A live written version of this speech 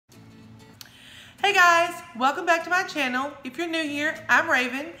Hey guys, welcome back to my channel. If you're new here, I'm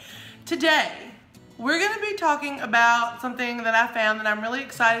Raven. Today, we're going to be talking about something that I found that I'm really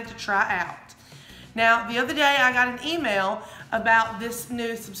excited to try out. Now, the other day I got an email about this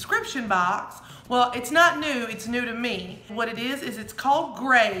new subscription box. Well, it's not new, it's new to me. What it is it's called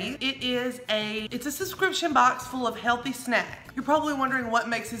GRAZE. It's a subscription box full of healthy snacks. You're probably wondering what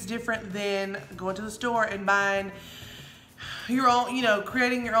makes this different than going to the store and buying your own,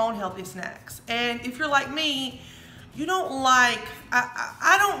 creating your own healthy snacks. And if you're like me, you don't like,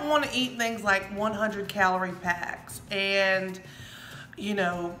 I don't want to eat things like 100 calorie packs and,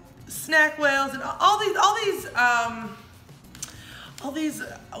 snack whales and all these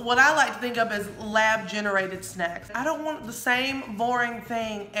what I like to think of as lab generated snacks. I don't want the same boring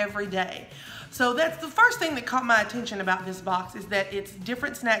thing every day. So that's the first thing that caught my attention about this box, is that it's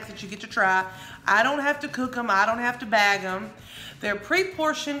different snacks that you get to try. I don't have to cook them, I don't have to bag them. They're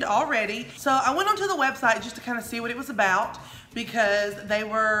pre-portioned already. So I went onto the website just to kind of see what it was about, because they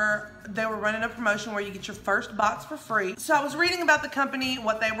were running a promotion where you get your first box for free. So I was reading about the company,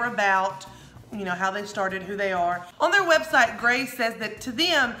 what they were about, how they started, who they are. On their website, GRAZE says that to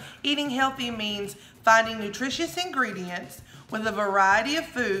them, eating healthy means finding nutritious ingredients with a variety of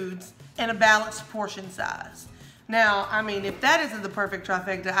foods and a balanced portion size. Now, if that isn't the perfect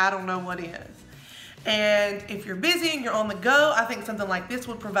trifecta, I don't know what is. And if you're busy and you're on the go, I think something like this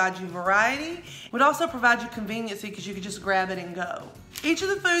would provide you variety. It would also provide you conveniency because you could just grab it and go. Each of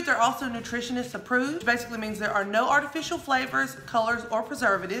the foods are also nutritionist approved, which basically means there are no artificial flavors, colors, or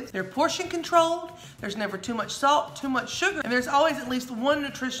preservatives. They're portion controlled, there's never too much salt, too much sugar, and there's always at least one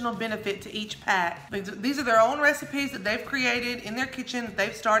nutritional benefit to each pack. These are their own recipes that they've created in their kitchen, that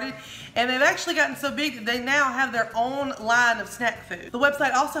they've started, and they've actually gotten so big that they now have their own line of snack food. The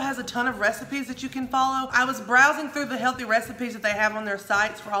website also has a ton of recipes that you can follow. I was browsing through the healthy recipes that they have on their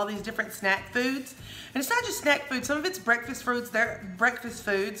sites for all these different snack foods. And it's not just snack food, some of it's breakfast foods.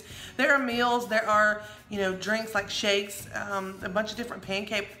 There are meals, there are, drinks like shakes, a bunch of different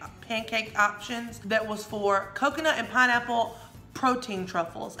pancake options. That was for coconut and pineapple protein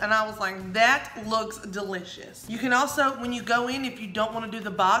truffles, and I was like, that looks delicious. You can also, when you go in, if you don't want to do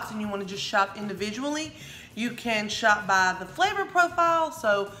the box and you want to just shop individually, you can shop by the flavor profile,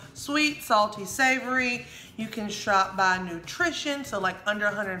 so sweet, salty, savory. You can shop by nutrition, so like under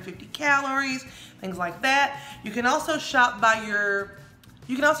 150 calories, things like that. You can also shop by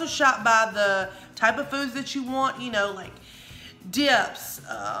the type of foods that you want, like dips,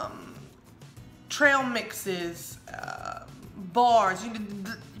 trail mixes, bars. You can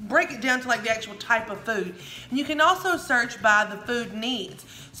break it down to like the actual type of food. And you can also search by the food needs.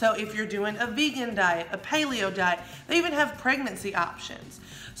 So if you're doing a vegan diet, a paleo diet, they even have pregnancy options.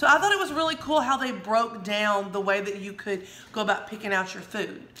 So I thought it was really cool how they broke down the way that you could go about picking out your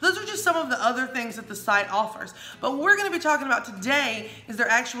food. So those are just some of the other things that the site offers. But what we're going to be talking about today is their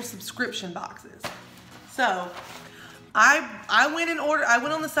actual subscription boxes. So I went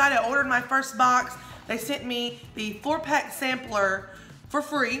on the site, I ordered my first box. They sent me the 4-pack sampler for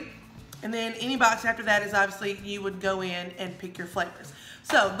free. And then any box after that is obviously you would go in and pick your flavors.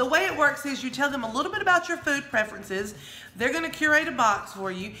 So the way it works is you tell them a little bit about your food preferences. They're going to curate a box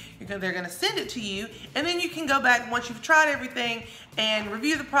for you. They're going to send it to you. And then you can go back once you've tried everything and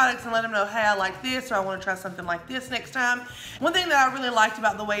review the products and let them know, hey, I like this, or I want to try something like this next time. One thing that I really liked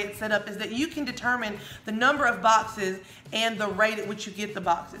about the way it's set up is that you can determine the number of boxes and the rate at which you get the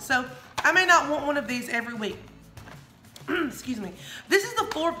boxes. So I may not want one of these every week. Excuse me. This is the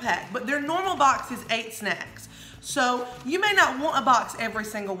 4-pack, but their normal box is 8 snacks. So you may not want a box every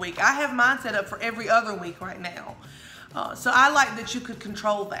single week. I have mine set up for every other week right now. So I like that you could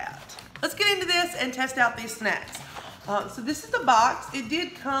control that. Let's get into this and test out these snacks. So this is the box. It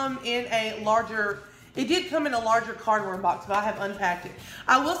did come in a larger cardboard box, but I have unpacked it.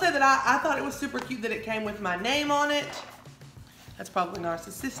 I will say that I thought it was super cute that it came with my name on it. That's probably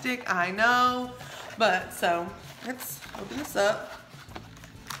narcissistic, I know. But so let's open this up.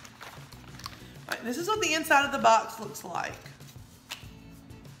 All right, this is what the inside of the box looks like.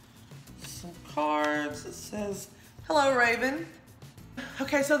 Some cards. It says, "Hello, Raven."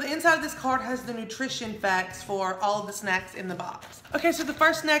 Okay, so the inside of this card has the nutrition facts for all of the snacks in the box. Okay, so the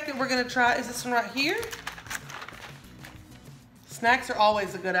first snack that we're gonna try is this one right here. Snacks are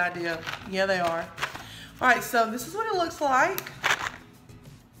always a good idea. Yeah, they are. All right, so this is what it looks like.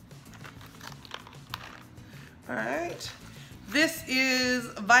 All right. This is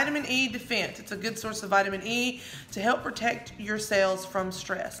vitamin E defense. It's a good source of vitamin E to help protect your cells from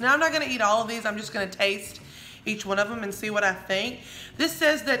stress. Now, I'm not gonna eat all of these. I'm just gonna taste each one of them and see what I think. This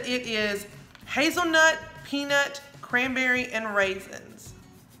says that it is hazelnut, peanut, cranberry, and raisins.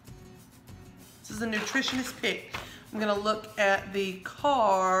 This is a nutritionist pick. I'm gonna look at the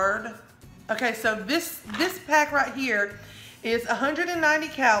card. Okay, so this pack right here is 190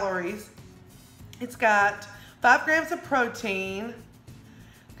 calories. It's got 5 grams of protein,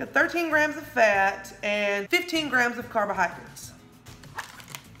 got 13 grams of fat, and 15 grams of carbohydrates.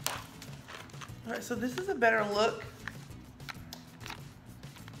 All right, so this is a better look.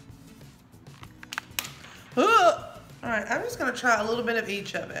 All right, I'm just gonna try a little bit of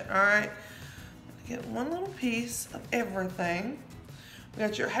each of it, all right? Get one little piece of everything. We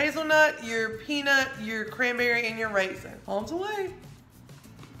got your hazelnut, your peanut, your cranberry, and your raisin. On the way.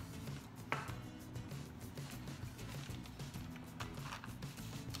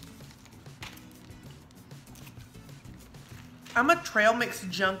 I'm a trail mix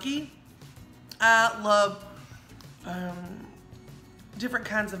junkie. I love different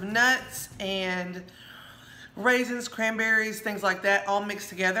kinds of nuts and raisins, cranberries, things like that, all mixed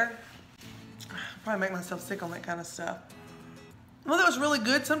together. I'll probably make myself sick on that kind of stuff. Well, that was really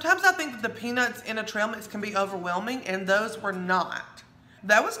good. Sometimes I think that the peanuts in a trail mix can be overwhelming, and those were not.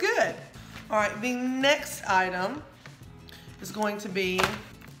 That was good. All right, the next item is going to be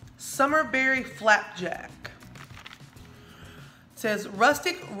Summer Berry Flapjack. It says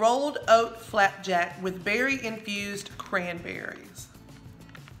rustic rolled oat flapjack with berry infused cranberries.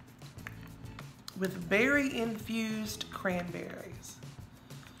 With berry infused cranberries.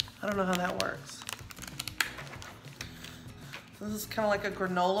 I don't know how that works. This is kind of like a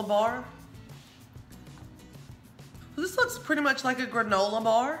granola bar. This looks pretty much like a granola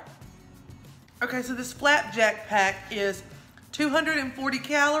bar. Okay, so this flapjack pack is 240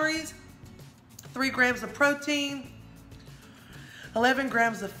 calories, 3 grams of protein, 11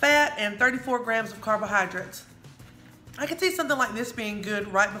 grams of fat, and 34 grams of carbohydrates. I could see something like this being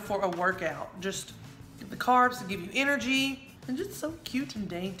good right before a workout. Just get the carbs to give you energy, and just so cute and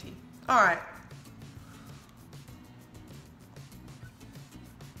dainty. All right.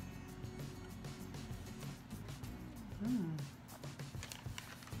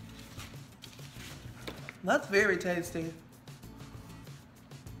 That's very tasty.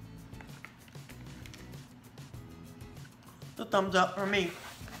 A thumbs up for me.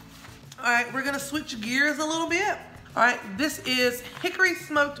 All right, we're gonna switch gears a little bit. All right, this is hickory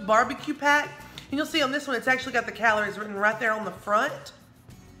smoked barbecue pack. And you'll see on this one, it's actually got the calories written right there on the front.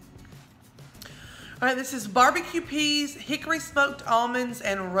 All right, this is barbecue peas, hickory smoked almonds,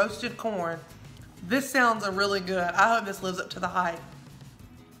 and roasted corn. This sounds really good. I hope this lives up to the hype.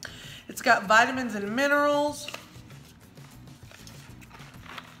 It's got vitamins and minerals.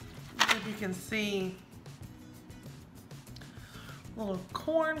 If you can see little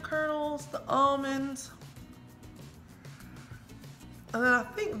corn kernels, the almonds. And then I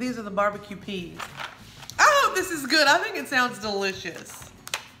think these are the barbecue peas. I hope this is good. I think it sounds delicious.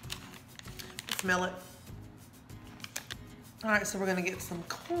 Smell it. All right, so we're gonna get some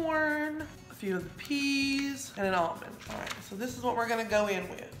corn, a few of the peas, and an almond. All right, so this is what we're gonna go in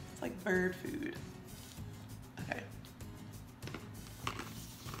with. It's like bird food. Okay. I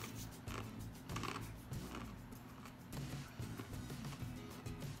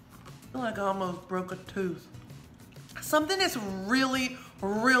feel like I almost broke a tooth. Something that's really,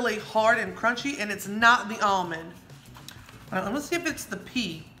 really hard and crunchy, and it's not the almond. All right, let's see if it's the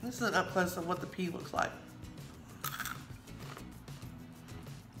pea. This is an up close of what the pea looks like.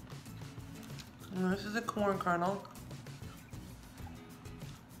 And this is a corn kernel.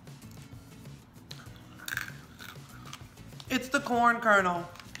 It's the corn kernel.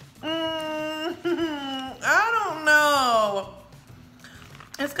 I don't know.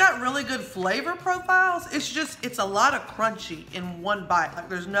 It's got really good flavor profiles. It's a lot of crunchy in one bite. Like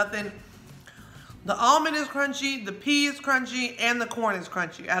there's nothing, the almond is crunchy, the pea is crunchy, and the corn is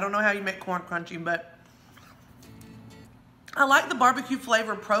crunchy. I don't know how you make corn crunchy, but I like the barbecue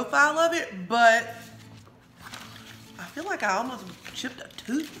flavor profile of it, but I feel like I almost chipped a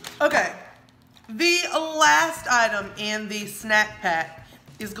tooth. Okay, the last item in the snack pack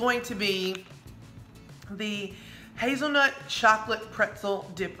is going to be the hazelnut chocolate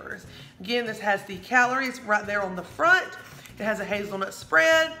pretzel dippers. Again, this has the calories right there on the front. It has a hazelnut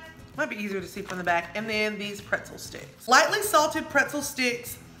spread. Might be easier to see from the back. And then these pretzel sticks. Lightly salted pretzel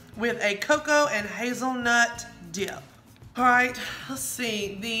sticks with a cocoa and hazelnut dip. All right, let's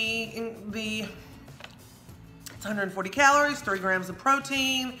see. It's 140 calories, 3 grams of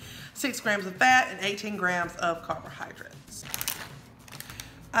protein, 6 grams of fat, and 18 grams of carbohydrates.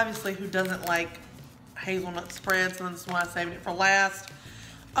 Obviously, who doesn't like hazelnut spread, so that's why I saved it for last.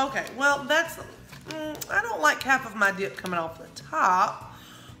 Okay, well, that's, I don't like half of my dip coming off the top,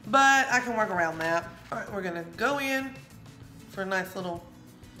 but I can work around that. All right, we're gonna go in for a nice little,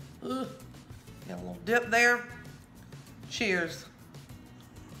 Got a little dip there. Cheers.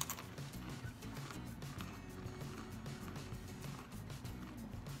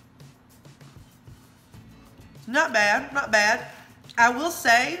 Not bad, not bad. I will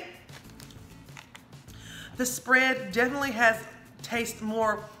say the spread definitely has taste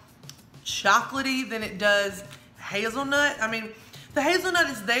more chocolatey than it does hazelnut. I mean, the hazelnut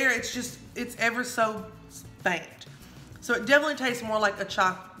is there, it's ever so faint. So it definitely tastes more like a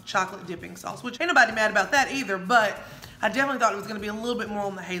chocolate dipping sauce, which ain't nobody mad about that either, but I definitely thought it was gonna be a little bit more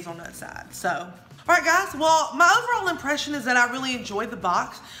on the hazelnut side, so. All right, guys, well, my overall impression is that I really enjoyed the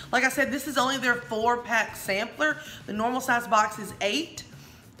box. Like I said, this is only their 4-pack sampler. The normal size box is 8.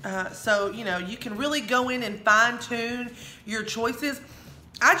 So, you know, you can really go in and fine tune your choices.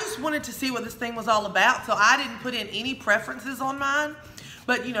 I just wanted to see what this thing was all about, so I didn't put in any preferences on mine.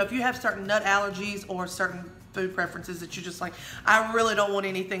 But, you know, if you have certain nut allergies or certain food preferences that you're just like, I really don't want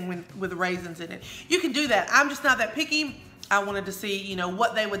anything with raisins in it, you can do that. I'm just not that picky. I wanted to see, you know,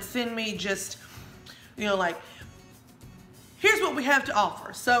 what they would send me, just, you know, like, here's what we have to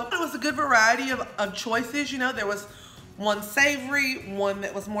offer. So it was a good variety of choices. You know, there was one savory, one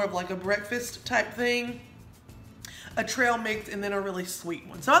that was more of like a breakfast type thing, a trail mix, and then a really sweet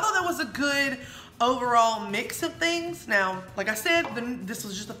one. So I thought that was a good overall mix of things. Now, like I said, this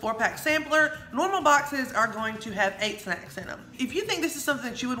was just a 4-pack sampler. Normal boxes are going to have 8 snacks in them. If you think this is something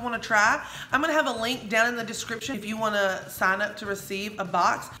that you would want to try, I'm going to have a link down in the description if you want to sign up to receive a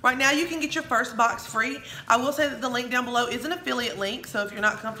box. Right now, you can get your first box free. I will say that the link down below is an affiliate link, so if you're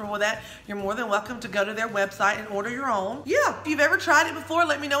not comfortable with that, you're more than welcome to go to their website and order your own. Yeah, if you've ever tried it before,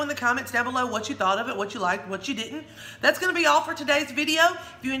 let me know in the comments down below what you thought of it, what you liked, what you didn't. That's going to be all for today's video.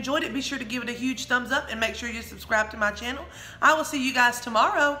 If you enjoyed it, be sure to give it a huge thumbs up and make sure you subscribe to my channel. I will see you guys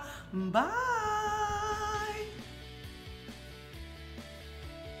tomorrow. Bye.